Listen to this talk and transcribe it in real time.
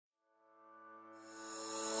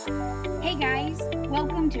Hey guys,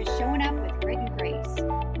 welcome to Showing Up with Grit and Grace.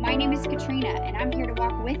 My name is Katrina, and I'm here to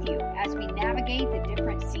walk with you as we navigate the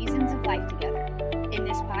different seasons of life together. In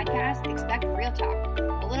this podcast, expect real talk,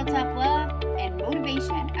 a little tough love, and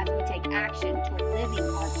motivation as we take action toward living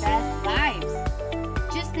our best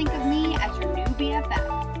lives. Just think of me as your new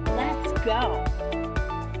BFF. Let's go.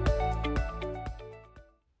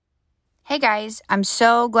 Hey guys, I'm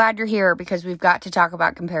so glad you're here because we've got to talk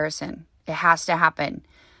about comparison. It has to happen.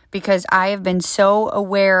 Because I have been so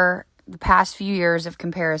aware the past few years of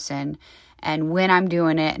comparison and when I'm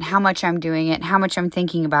doing it and how much I'm doing it and how much I'm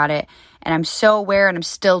thinking about it. And I'm so aware and I'm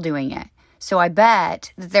still doing it. So I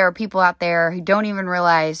bet that there are people out there who don't even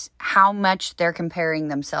realize how much they're comparing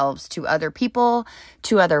themselves to other people,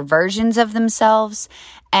 to other versions of themselves,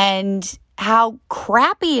 and how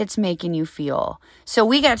crappy it's making you feel. So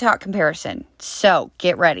we got to talk comparison. So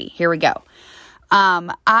get ready. Here we go.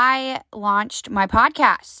 I launched my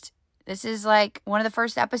podcast. This is like one of the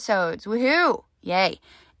first episodes. Woohoo! Yay.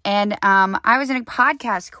 And, I was in a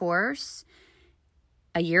podcast course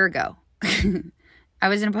a year ago. I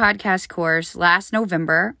was in a podcast course last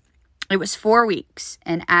November. It was 4 weeks.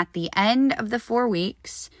 And at the end of the 4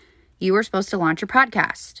 weeks, you were supposed to launch your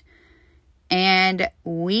podcast. And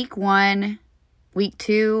week 1, week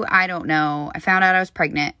 2, I don't know. I found out I was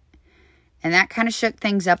pregnant. And that kind of shook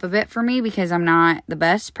things up a bit for me because I'm not the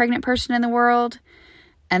best pregnant person in the world.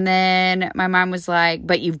 And then my mom was like,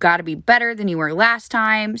 but you've got to be better than you were last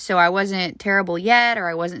time. So I wasn't terrible yet, or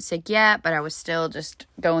I wasn't sick yet, but I was still just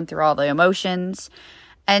going through all the emotions.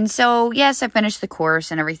 And so, yes, I finished the course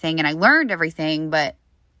and everything, and I learned everything, but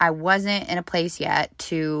I wasn't in a place yet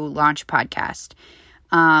to launch a podcast.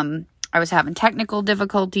 I was having technical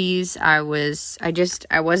difficulties. I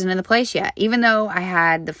wasn't in the place yet, even though I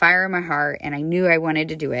had the fire in my heart and I knew I wanted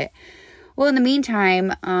to do it. Well, in the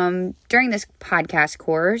meantime, during this podcast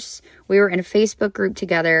course, we were in a Facebook group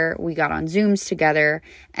together. We got on Zooms together,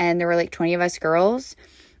 and there were like 20 of us girls.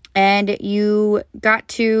 And you got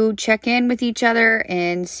to check in with each other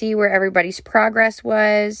and see where everybody's progress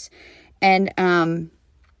was. And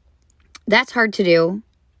that's hard to do.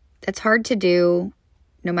 That's hard to do.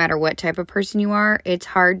 No matter what type of person you are, it's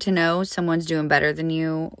hard to know someone's doing better than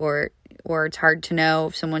you, or it's hard to know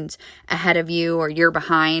if someone's ahead of you or you're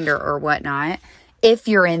behind or whatnot, if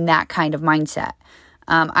you're in that kind of mindset.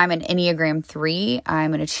 I'm an Enneagram 3.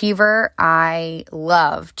 I'm an achiever. I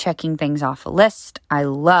love checking things off a list. I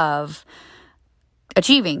love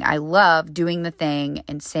achieving. I love doing the thing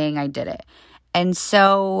and saying I did it. And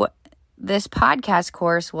so this podcast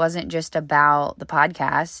course wasn't just about the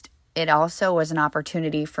podcast. It also was an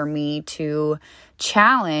opportunity for me to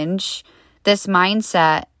challenge this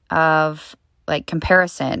mindset of like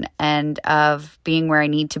comparison and of being where I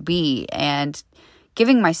need to be and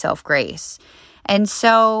giving myself grace. And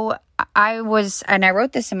so I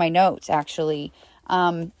wrote this in my notes actually.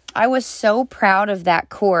 I was so proud of that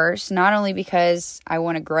course, not only because I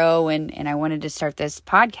want to grow and I wanted to start this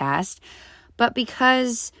podcast, but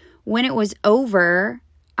because when it was over,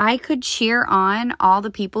 I could cheer on all the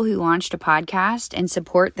people who launched a podcast and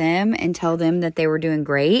support them and tell them that they were doing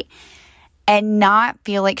great and not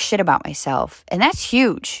feel like shit about myself. And that's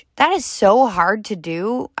huge. That is so hard to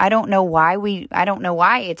do. I don't know why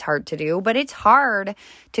it's hard to do, but it's hard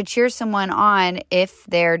to cheer someone on if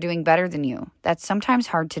they're doing better than you. That's sometimes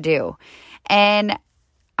hard to do. And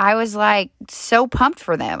I was like so pumped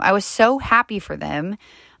for them. I was so happy for them.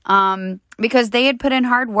 Because they had put in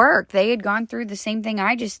hard work. They had gone through the same thing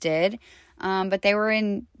I just did, but they were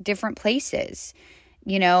in different places.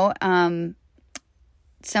 You know,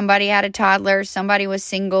 somebody had a toddler, somebody was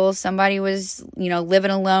single, somebody was, living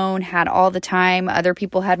alone, had all the time. Other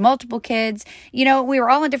people had multiple kids. We were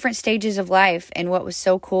all in different stages of life. And what was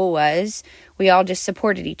so cool was we all just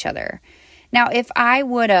supported each other. Now, if I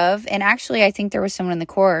would have, and actually I think there was someone in the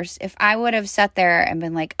course, if I would have sat there and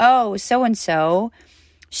been like, oh, so-and-so,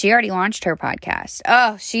 she already launched her podcast.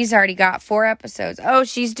 Oh, she's already got 4 episodes. Oh,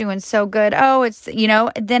 she's doing so good. Oh, it's,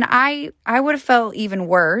 then I would have felt even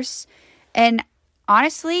worse. And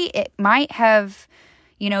honestly, it might have,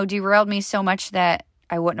 derailed me so much that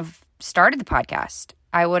I wouldn't have started the podcast.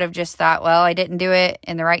 I would have just thought, well, I didn't do it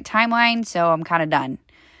in the right timeline, so I'm kind of done.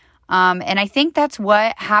 And I think that's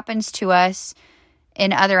what happens to us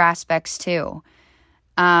in other aspects too.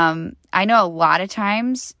 I know a lot of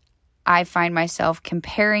times I find myself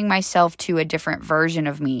comparing myself to a different version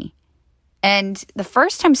of me. And the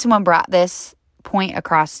first time someone brought this point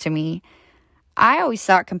across to me, I always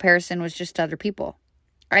thought comparison was just other people.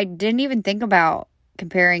 I didn't even think about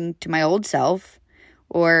comparing to my old self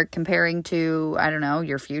or comparing to, I don't know,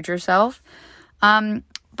 your future self.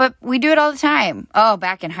 But we do it all the time. Oh,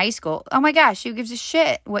 back in high school. Oh my gosh, who gives a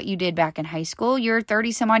shit what you did back in high school? You're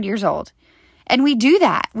 30 some odd years old. And we do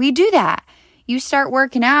that. You start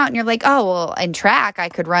working out and you're like, oh, well, in track, I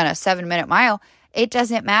could run a 7-minute mile. It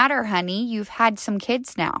doesn't matter, honey. You've had some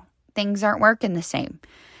kids now. Things aren't working the same.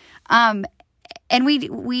 And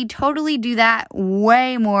we totally do that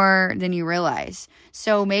way more than you realize.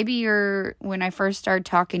 So maybe when I first started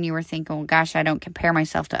talking, you were thinking, well, gosh, I don't compare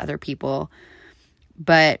myself to other people.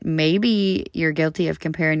 But maybe you're guilty of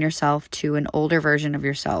comparing yourself to an older version of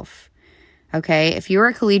yourself. Okay? If you were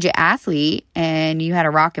a collegiate athlete and you had a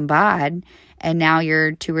rockin' bod and now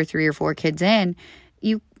you're 2 or 3 or 4 kids in,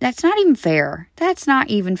 that's not even fair. That's not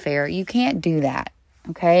even fair. You can't do that.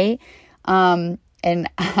 Okay? And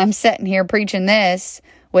I'm sitting here preaching this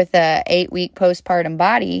with a 8-week postpartum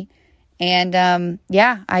body. And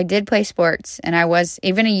yeah, I did play sports. And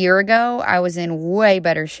even a year ago, I was in way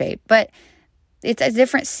better shape. But it's a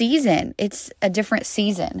different season.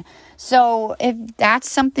 So if that's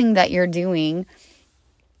something that you're doing,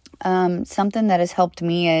 something that has helped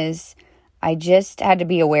me is I just had to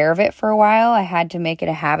be aware of it for a while. I had to make it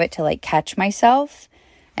a habit to catch myself.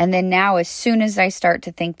 And then now, as soon as I start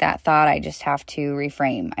to think that thought, I just have to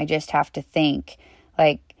reframe. I just have to think,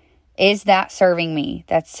 is that serving me?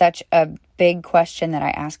 That's such a big question that I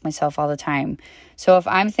ask myself all the time. So if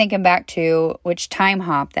I'm thinking back to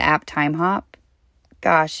the app Time Hop,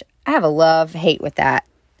 gosh, I have a love-hate with that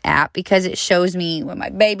app because it shows me when my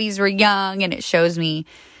babies were young and it shows me,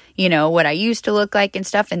 what I used to look like and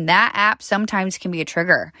stuff. And that app sometimes can be a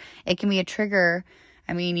trigger. It can be a trigger.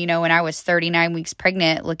 I mean, when I was 39 weeks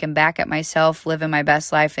pregnant, looking back at myself, living my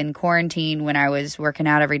best life in quarantine when I was working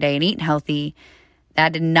out every day and eating healthy,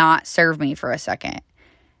 that did not serve me for a second.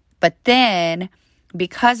 But then,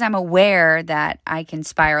 because I'm aware that I can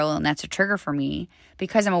spiral and that's a trigger for me,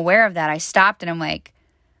 because I'm aware of that, I stopped and I'm like,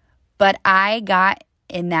 but I got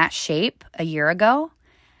in that shape a year ago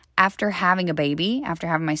after having a baby, after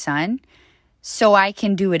having my son, so I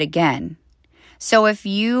can do it again. So if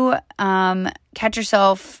you catch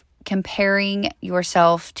yourself comparing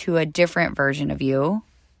yourself to a different version of you,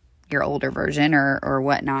 your older version or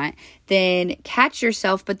whatnot, then catch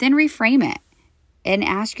yourself, but then reframe it and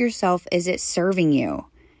ask yourself, is it serving you?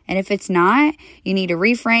 And if it's not, you need to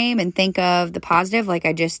reframe and think of the positive, like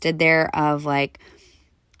I just did there, of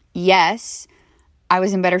yes, I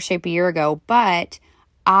was in better shape a year ago, but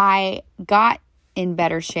I got in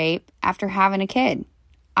better shape after having a kid.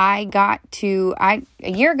 A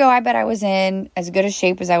year ago, I bet I was in as good a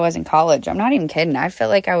shape as I was in college. I'm not even kidding. I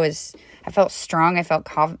felt strong. I felt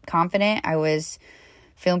confident. I was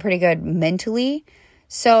feeling pretty good mentally.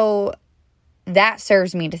 So that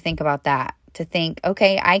serves me to think about that, to think,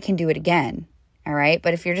 okay, I can do it again. All right.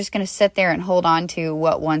 But if you're just going to sit there and hold on to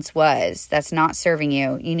what once was, that's not serving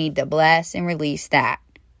you. You need to bless and release that.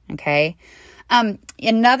 Okay.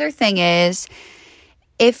 Another thing is,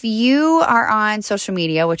 if you are on social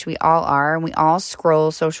media, which we all are, and we all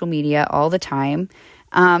scroll social media all the time,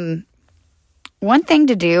 one thing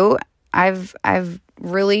to do, I've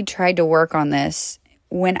really tried to work on this.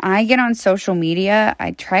 When I get on social media,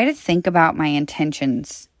 I try to think about my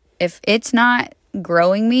intentions. If it's not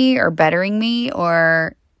growing me or bettering me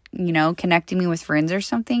or, connecting me with friends or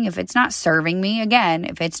something, if it's not serving me,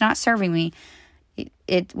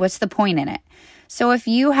 what's the point in it? So if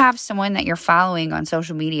you have someone that you're following on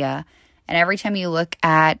social media and every time you look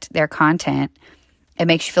at their content, it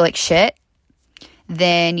makes you feel like shit,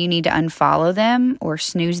 then you need to unfollow them or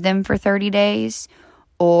snooze them for 30 days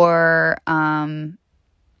or,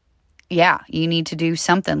 you need to do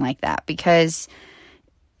something like that because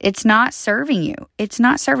it's not serving you.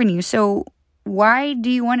 So why do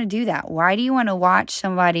you want to do that? Why do you want to watch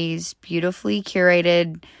somebody's beautifully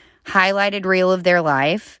curated, highlighted reel of their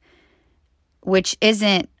life, which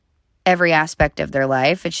isn't every aspect of their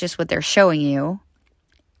life? It's just what they're showing you.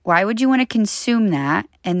 Why would you want to consume that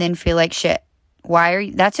and then feel like shit?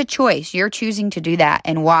 That's a choice. You're choosing to do that.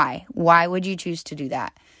 And why? Why would you choose to do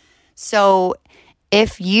that? So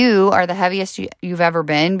if you are the heaviest you've ever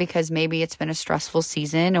been, because maybe it's been a stressful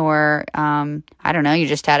season or, I don't know, you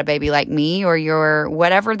just had a baby like me or you're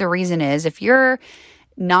whatever the reason is, if you're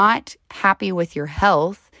not happy with your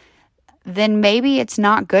health, then maybe it's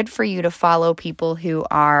not good for you to follow people who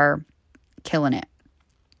are killing it.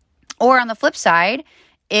 Or on the flip side,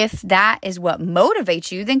 if that is what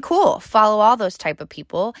motivates you, then cool. Follow all those type of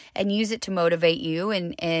people and use it to motivate you.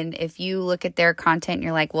 And if you look at their content and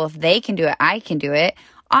you're like, well, if they can do it, I can do it.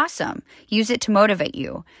 Awesome. Use it to motivate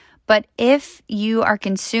you. But if you are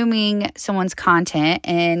consuming someone's content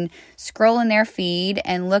and scrolling their feed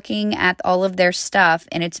and looking at all of their stuff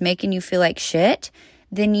and it's making you feel like shit,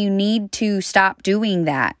 then you need to stop doing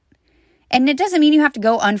that. And it doesn't mean you have to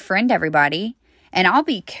go unfriend everybody. And I'll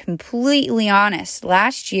be completely honest.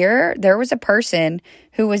 Last year, there was a person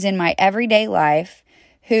who was in my everyday life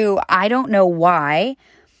who I don't know why,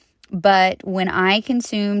 but when I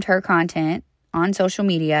consumed her content on social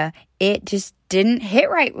media, it just didn't hit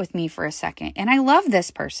right with me for a second. And I love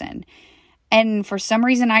this person. And for some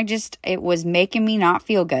reason, it was making me not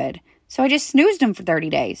feel good. So I just snoozed him for 30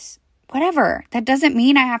 days. Whatever. That doesn't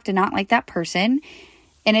mean I have to not like that person.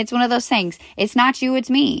 And it's one of those things. It's not you, it's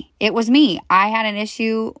me. It was me. I had an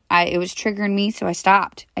issue. It was triggering me, so I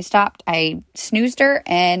stopped. I snoozed her,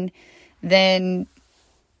 and then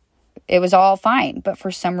it was all fine. But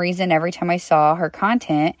for some reason, every time I saw her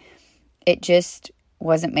content, it just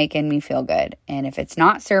wasn't making me feel good. And if it's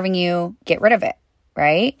not serving you, get rid of it,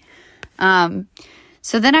 right?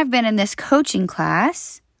 So then I've been in this coaching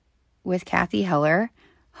class with Kathy Heller.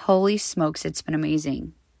 Holy smokes, it's been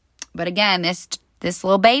amazing. But again, this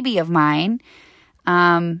little baby of mine,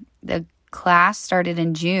 the class started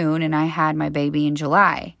in June and I had my baby in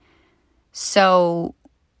July. So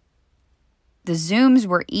the Zooms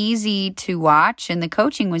were easy to watch and the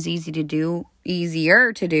coaching was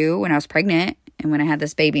easier to do when I was pregnant and when I had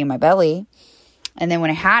this baby in my belly. And then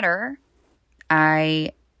when I had her,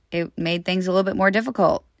 it made things a little bit more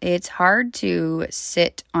difficult. It's hard to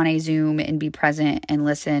sit on a Zoom and be present and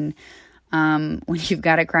listen when you've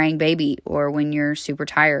got a crying baby or when you're super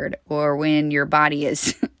tired or when your body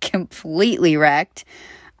is completely wrecked.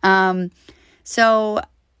 So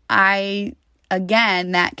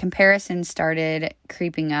that comparison started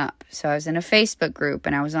creeping up. So I was in a Facebook group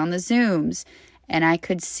and I was on the Zooms and I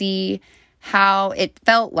could see how it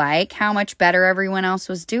felt like, how much better everyone else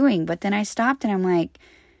was doing. But then I stopped and I'm like,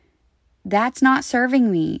 that's not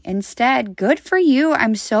serving me. Instead, good for you.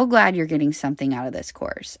 I'm so glad you're getting something out of this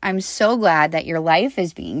course. I'm so glad that your life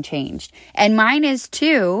is being changed. And mine is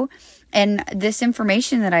too. And this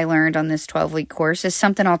information that I learned on this 12-week course is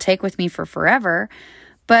something I'll take with me for forever.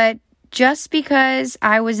 But just because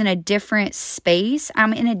I was in a different space,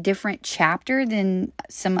 I'm in a different chapter than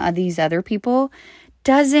some of these other people,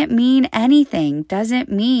 doesn't mean anything.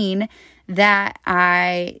 Doesn't mean that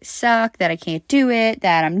I suck, that I can't do it,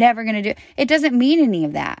 that I'm never going to do it. It doesn't mean any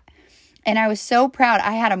of that. And I was so proud.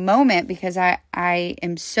 I had a moment because I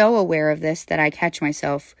am so aware of this that I catch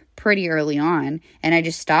myself pretty early on and I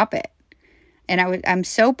just stop it. And I'm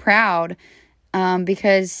so proud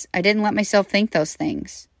because I didn't let myself think those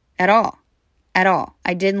things at all.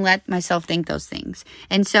 I didn't let myself think those things.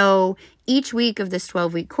 And so each week of this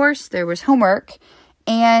 12-week course, there was homework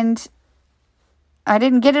and I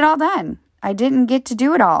didn't get it all done. I didn't get to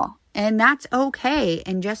do it all. And that's okay.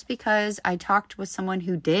 And just because I talked with someone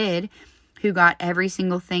who got every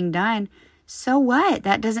single thing done, so what?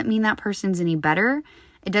 That doesn't mean that person's any better.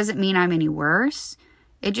 It doesn't mean I'm any worse.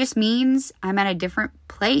 It just means I'm at a different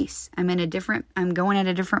place. I'm going at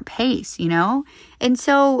a different pace, you know? And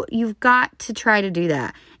so you've got to try to do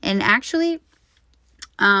that. And actually,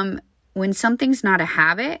 when something's not a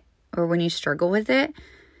habit or when you struggle with it,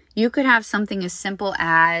 you could have something as simple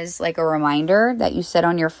as like a reminder that you set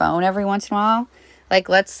on your phone every once in a while. Like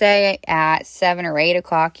let's say at 7 or 8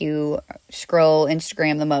 o'clock, you scroll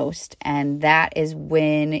Instagram the most, and that is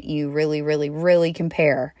when you really, really, really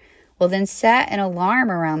compare. Well, then set an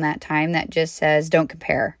alarm around that time that just says, don't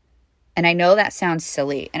compare. And I know that sounds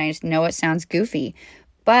silly, and I just know it sounds goofy,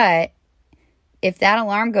 but if that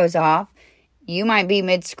alarm goes off, you might be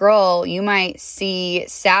mid-scroll, you might see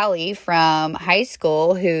Sally from high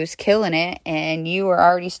school who's killing it, and you are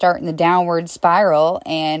already starting the downward spiral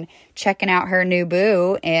and checking out her new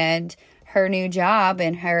boo and her new job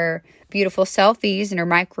and her beautiful selfies and her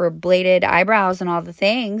microbladed eyebrows and all the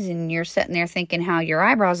things, and you're sitting there thinking how your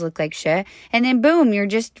eyebrows look like shit, and then boom, you're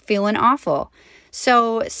just feeling awful.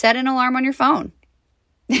 So set an alarm on your phone.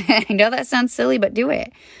 I know that sounds silly, but do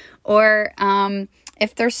it. Or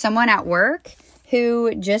if there's someone at work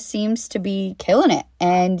who just seems to be killing it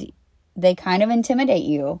and they kind of intimidate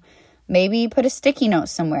you, maybe put a sticky note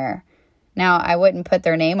somewhere. Now, I wouldn't put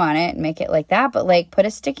their name on it and make it like that, but like put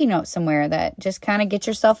a sticky note somewhere that just kind of get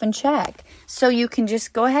yourself in check. So you can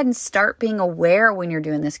just go ahead and start being aware when you're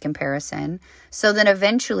doing this comparison. So then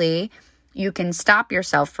eventually you can stop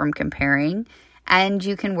yourself from comparing and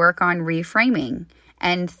you can work on reframing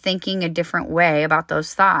and thinking a different way about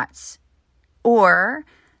those thoughts. Or,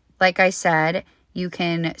 like I said, you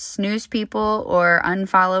can snooze people or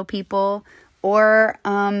unfollow people, or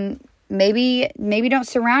maybe don't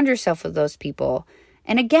surround yourself with those people.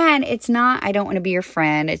 And again, it's not, I don't want to be your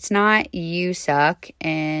friend. It's not you suck,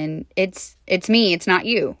 and it's me, it's not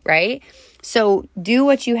you, right? So do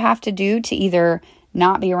what you have to do to either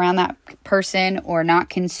not be around that person or not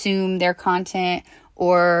consume their content,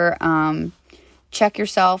 or check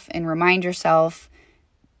yourself and remind yourself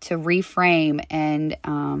to reframe. And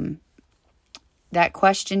that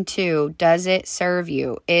question too, does it serve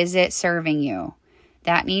you? Is it serving you?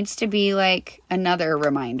 That needs to be like another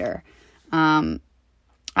reminder.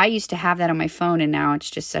 I used to have that on my phone, and now it's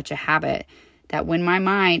just such a habit that when my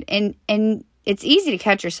mind, and it's easy to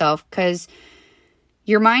catch yourself because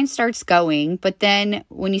your mind starts going, but then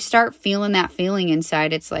when you start feeling that feeling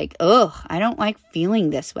inside, it's like, ugh, I don't like feeling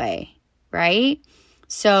this way, right?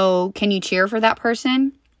 So can you cheer for that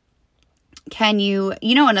person? Can you,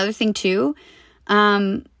 another thing too,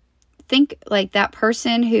 think like that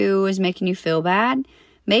person who is making you feel bad,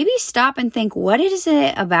 maybe stop and think, what is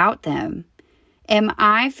it about them? Am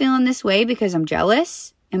I feeling this way because I'm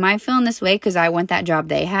jealous? Am I feeling this way because I want that job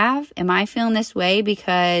they have? Am I feeling this way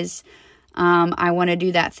because I want to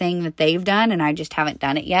do that thing that they've done and I just haven't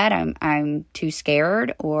done it yet? I'm too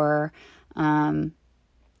scared, or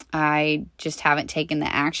I just haven't taken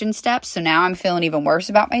the action steps. So now I'm feeling even worse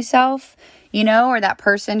about myself, or that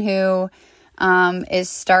person who is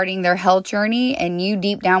starting their health journey and you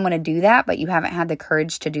deep down want to do that, but you haven't had the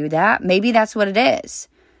courage to do that. Maybe that's what it is.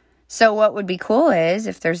 So what would be cool is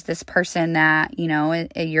if there's this person that,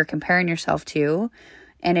 you're comparing yourself to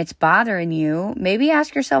and it's bothering you, maybe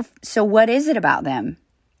ask yourself, so what is it about them?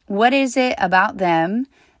 What is it about them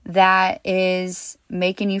that is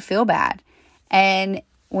making you feel bad? And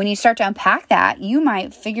when you start to unpack that, you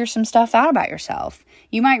might figure some stuff out about yourself.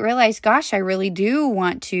 You might realize, gosh, I really do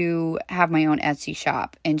want to have my own Etsy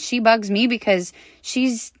shop. And she bugs me because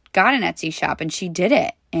she's got an Etsy shop and she did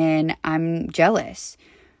it. And I'm jealous,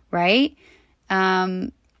 right?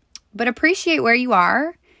 But appreciate where you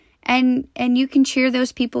are. And you can cheer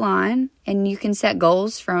those people on. And you can set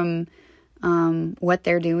goals from what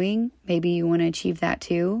they're doing. Maybe you want to achieve that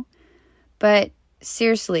too. But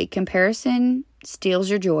seriously, comparison steals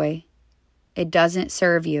your joy. It doesn't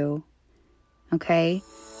serve you. Okay?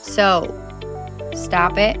 So,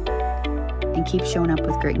 stop it and keep showing up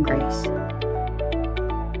with grit and grace.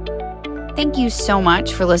 Thank you so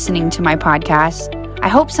much for listening to my podcast. I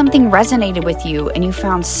hope something resonated with you and you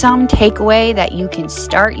found some takeaway that you can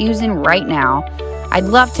start using right now. I'd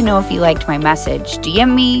love to know if you liked my message.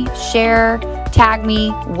 DM me, share, tag me,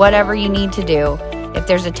 whatever you need to do. If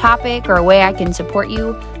there's a topic or a way I can support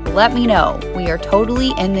you, let me know. We are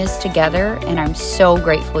totally in this together, and I'm so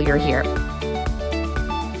grateful you're here.